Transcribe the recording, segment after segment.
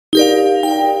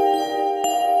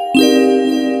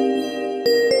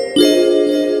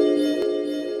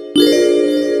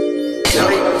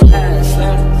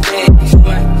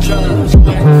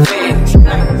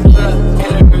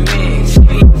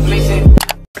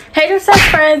Hey Dripcess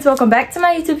friends, welcome back to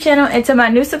my YouTube channel, and to my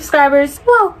new subscribers,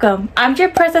 welcome. I'm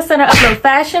Dripcess and I upload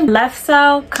fashion,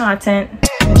 lifestyle content.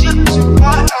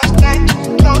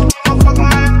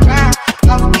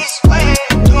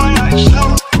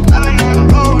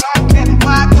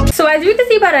 So as you can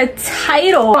see by the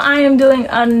title, I am doing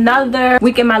another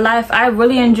week in my life. I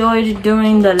really enjoyed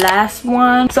doing the last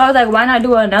one, so I was like, why not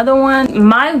do another one?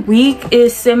 My week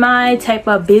is semi type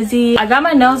of busy. I got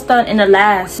my nails done in the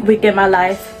last week in my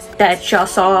life that y'all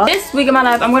saw. This week in my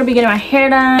life, I'm gonna be getting my hair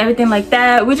done, everything like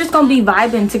that. We're just gonna be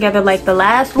vibing together like the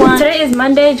last one. Today is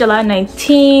Monday, July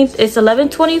 19th. It's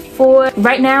 11:24.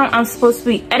 Right now, I'm supposed to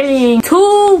be editing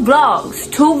two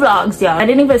vlogs, y'all. I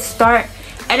didn't even start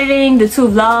editing the two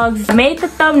vlogs. I made the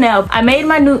thumbnail. I made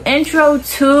my new intro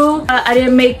too. I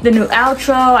didn't make the new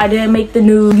outro. I didn't make the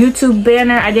new YouTube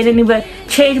banner. I didn't even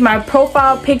change my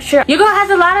profile picture. Your girl has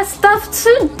a lot of stuff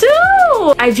to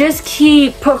do. I just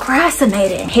keep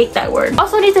procrastinating. Hate that word.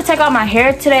 Also need to take out my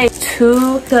hair today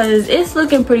too, because it's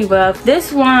looking pretty rough.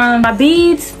 This one, my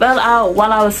beads fell out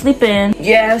while I was sleeping.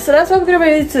 Yeah, so that's what I'm getting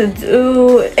ready to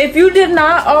do. If you did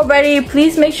not already,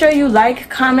 please make sure you like,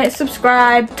 comment,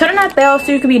 subscribe, turn on that bell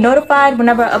so you can be notified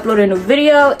whenever I upload a new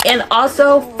video, and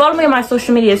also follow me on my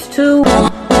social medias too.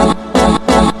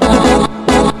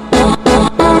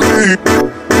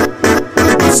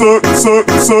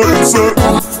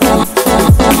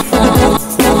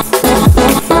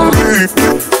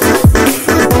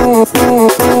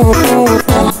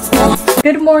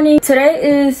 Good morning. Today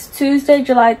is Tuesday,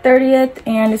 July 30th,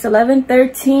 and it's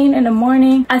 11:13 in the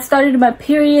morning. I started my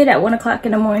period at 1 o'clock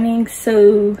in the morning,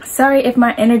 so sorry if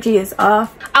my energy is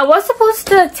off. I was supposed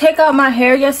to take out my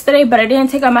hair yesterday, but I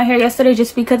didn't take out my hair yesterday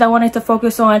just because I wanted to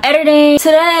focus on editing.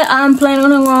 Today, I'm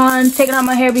planning on taking out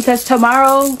my hair because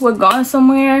tomorrow we're going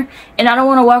somewhere, and I don't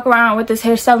want to walk around with this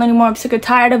hairstyle anymore. I'm sick and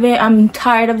tired of it. I'm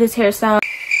tired of this hairstyle.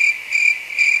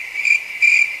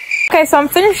 Okay, so I'm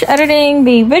finished editing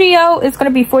the video. It's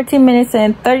gonna be 14 minutes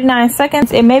and 39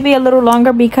 seconds. It may be a little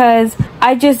longer because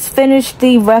I just finished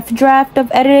the rough draft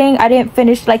of editing. I didn't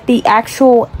finish like the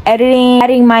actual editing,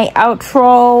 adding my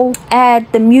outro, add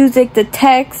the music, the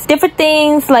text, different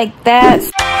things like that.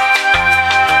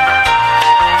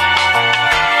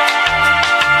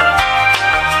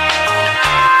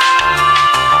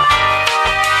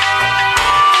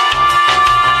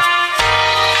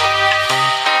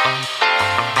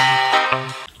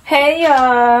 Hey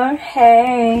y'all,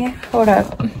 hey, hold up,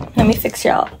 let me fix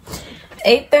y'all.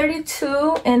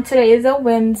 8:32 and today is a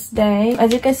Wednesday.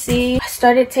 As you can see, I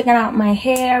started taking out my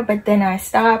hair, but then I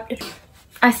stopped.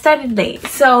 I started late,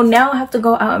 so now I have to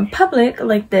go out in public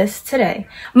like this today.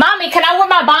 Mommy, can I wear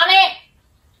my bonnet?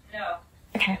 No.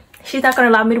 Okay, she's not gonna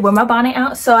allow me to wear my bonnet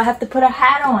out, so I have to put a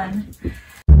hat on.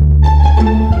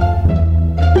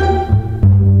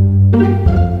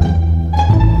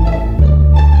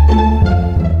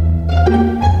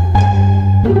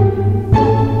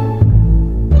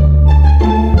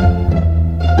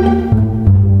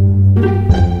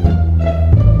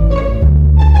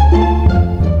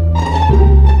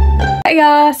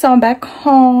 So I'm back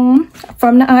home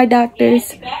from the eye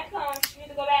doctors.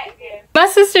 My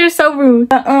sister is so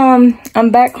rude.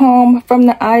 I'm back home from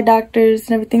the eye doctors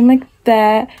and everything like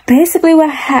that. Basically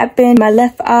what happened, my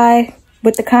left eye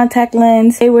with the contact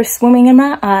lens, they were swimming in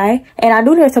my eye, and I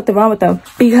knew there was something wrong with them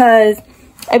because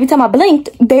every time I blinked,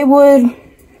 they would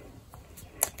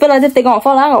feel as if they're gonna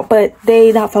fall out, but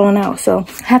they not falling out. So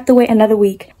I have to wait another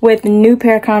week with new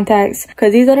pair of contacts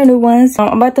because these are the new ones.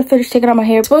 I'm about to finish taking out my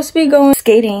hair. I'm supposed to be going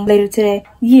skating later today.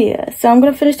 Yeah, so I'm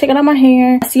gonna finish taking out my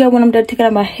hair. I'll see y'all when I'm done taking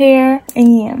out my hair.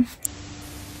 And yeah,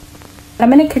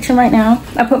 I'm in the kitchen right now.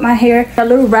 I put my hair a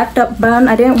little wrapped up bun.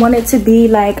 I didn't want it to be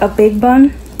like a big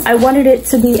bun. I wanted it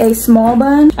to be a small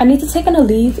bun. I need to take a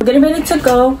leave. I'm getting ready to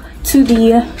go to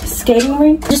the skating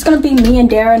rink. It's just gonna be me and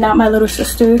Dara, not my little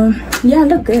sister. Yeah, I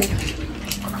look good.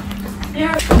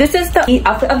 This is the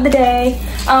outfit of the day.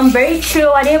 Very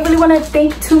chill. I didn't really want to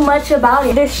think too much about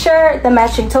it. This shirt, the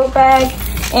matching tote bag,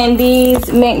 and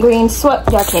these mint green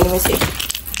y'all can't even see.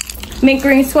 Mint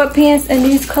green sweatpants and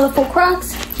these colorful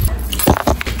Crocs.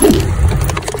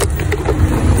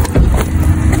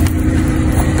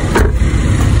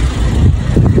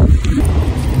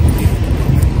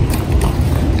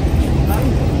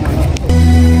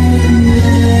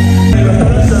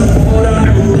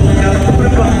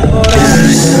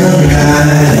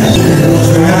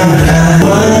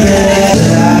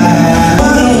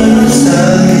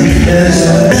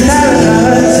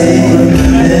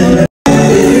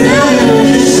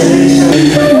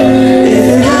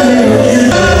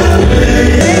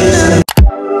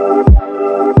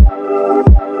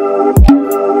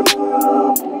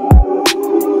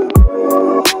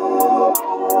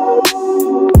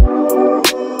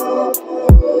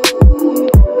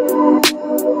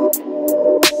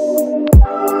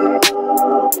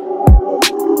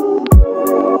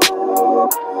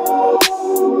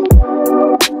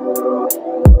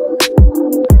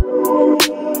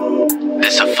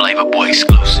 Flavor Boy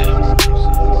exclusive.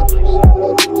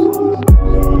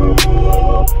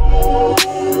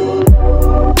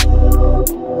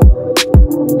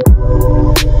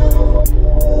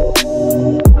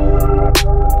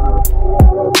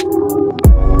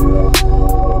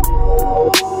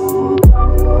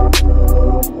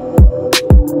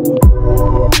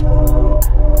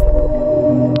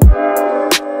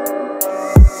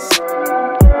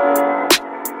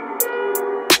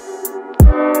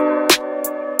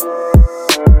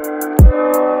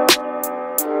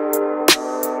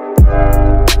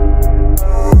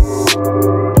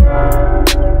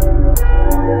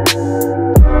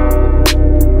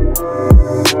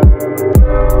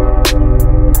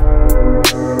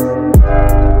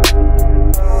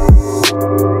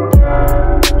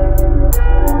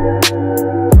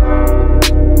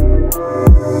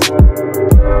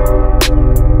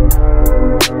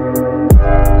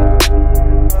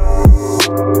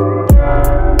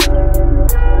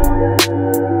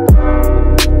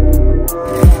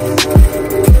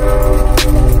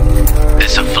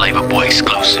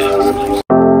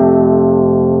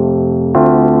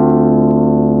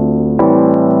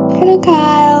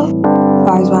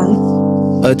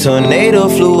 A tornado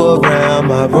flew around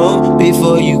my room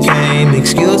before you came.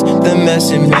 Excuse the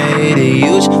mess it made. It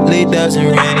usually doesn't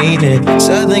rain in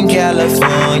Southern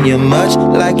California, much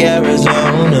like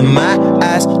Arizona. My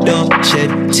eyes don't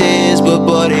shed tears, but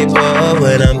boy they pour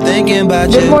when I'm thinking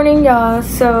about you. Good morning, y'all.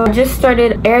 So I just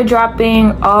started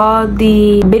airdropping all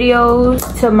the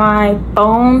videos to my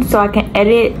phone so I can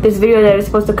edit this video that is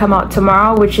supposed to come out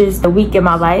tomorrow, which is the week in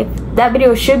my life. That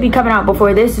video should be coming out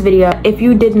before this video. If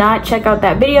you did not check out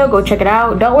that video, go check it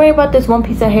out. Don't worry about this one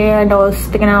piece of hair. I know it's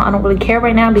sticking out. I don't really care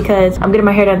right now because I'm getting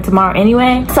my hair done tomorrow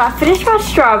anyway. So I finished my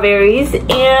strawberries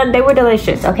and they were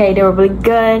delicious. Okay, they were really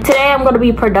good. Today I'm going to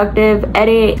be productive,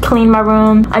 edit, clean my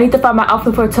room. I need to find my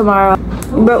outfit for tomorrow.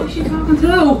 Bro, who's she talking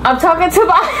to? I'm talking to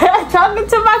my talking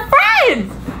to my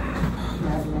friends.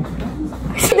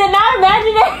 She did not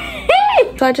imagine it.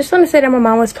 So I just want to say that my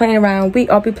mom was playing around. We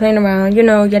all be playing around, you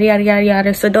know, yada yada yada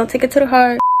yada. So don't take it to the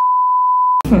heart.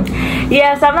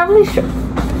 Yes, I'm not really sure.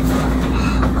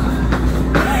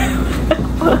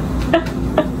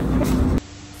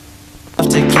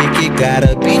 To kick it, got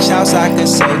a beach house I could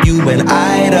sell you in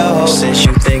Idaho. Since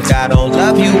you think I don't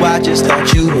love you, I just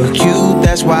thought you were cute.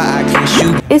 That's why I kiss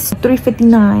you. It's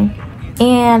 3:59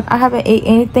 and I haven't ate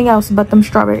anything else but them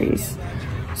strawberries.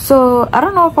 So I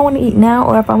don't know if I want to eat now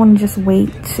or if I want to just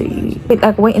wait to eat.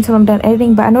 Like wait until I'm done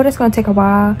editing, but I know that's going to take a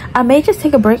while. I may just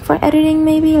take a break for editing,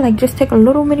 maybe like just take a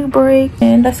little mini break.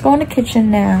 And let's go in the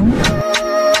kitchen now.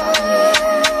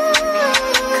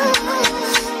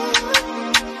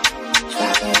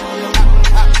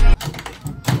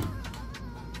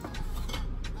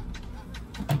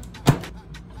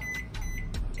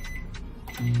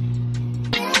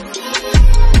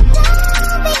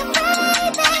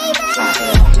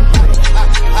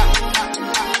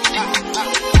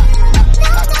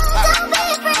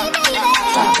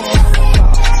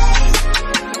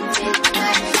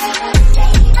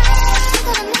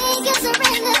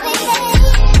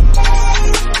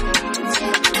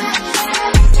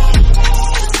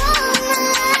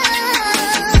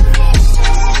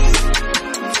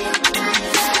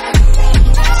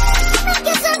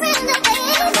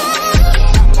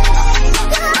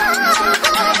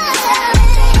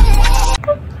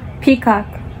 Peacock.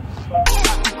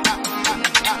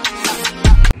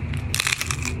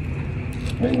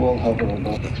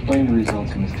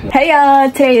 Hey y'all,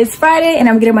 today is Friday and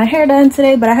I'm getting my hair done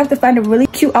today, but I have to find a really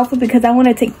cute outfit because I want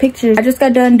to take pictures. I just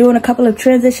got done doing a couple of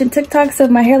transition TikToks of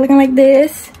my hair looking like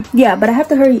this. Yeah, but I have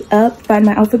to hurry up, find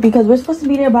my outfit because we're supposed to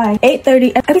be there by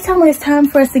 8:30. Every time when it's time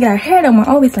for us to get our hair done,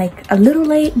 we're always like a little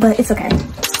late, but it's okay.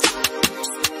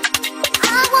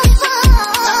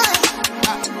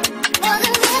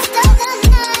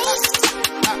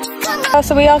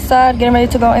 So we outside getting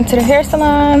ready to go into the hair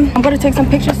salon. I'm going to take some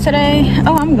pictures today.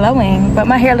 Oh, I'm glowing, but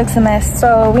my hair looks a mess.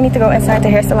 So we need to go inside the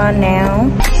hair salon now.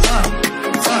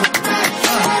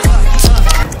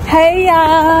 Hey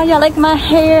y'all, y'all like my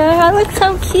hair? I look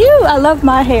so cute. I love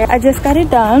my hair. I just got it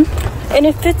done and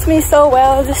it fits me so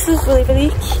well. This is really,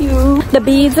 really cute. The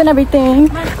beads and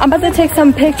everything. I'm about to take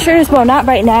some pictures. Well, not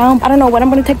right now. I don't know when I'm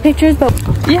going to take pictures, but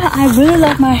yeah, I really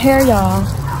love my hair, y'all.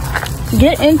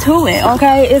 Get into it,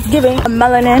 okay? It's giving a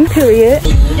melanin, period.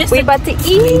 We about to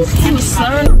eat.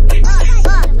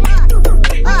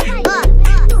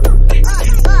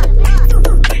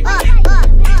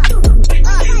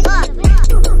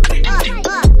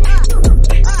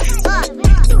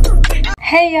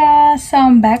 Hey y'all, so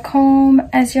I'm back home.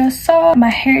 As y'all saw, my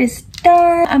hair is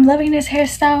done. I'm loving this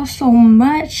hairstyle so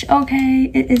much.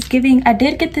 Okay, it is giving. I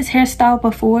did get this hairstyle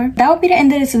before. That would be the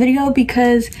end of this video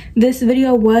because this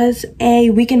video was a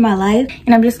week in my life,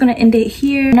 and I'm just gonna end it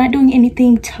here. I'm not doing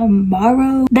anything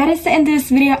tomorrow. That is the end of this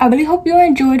video. I really hope you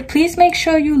enjoyed. Please make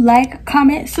sure you like,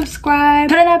 comment, subscribe,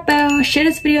 turn on that bell, share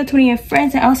this video to one of your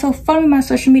friends, and also follow me on my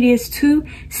social medias too.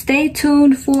 Stay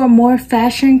tuned for more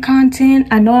fashion content.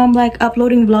 I know I'm like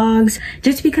uploading vlogs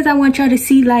just because I want y'all to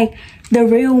see like the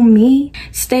real me.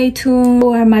 Stay tuned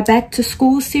for my back to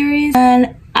school series,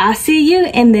 and I'll see you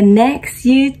in the next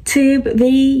YouTube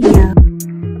video.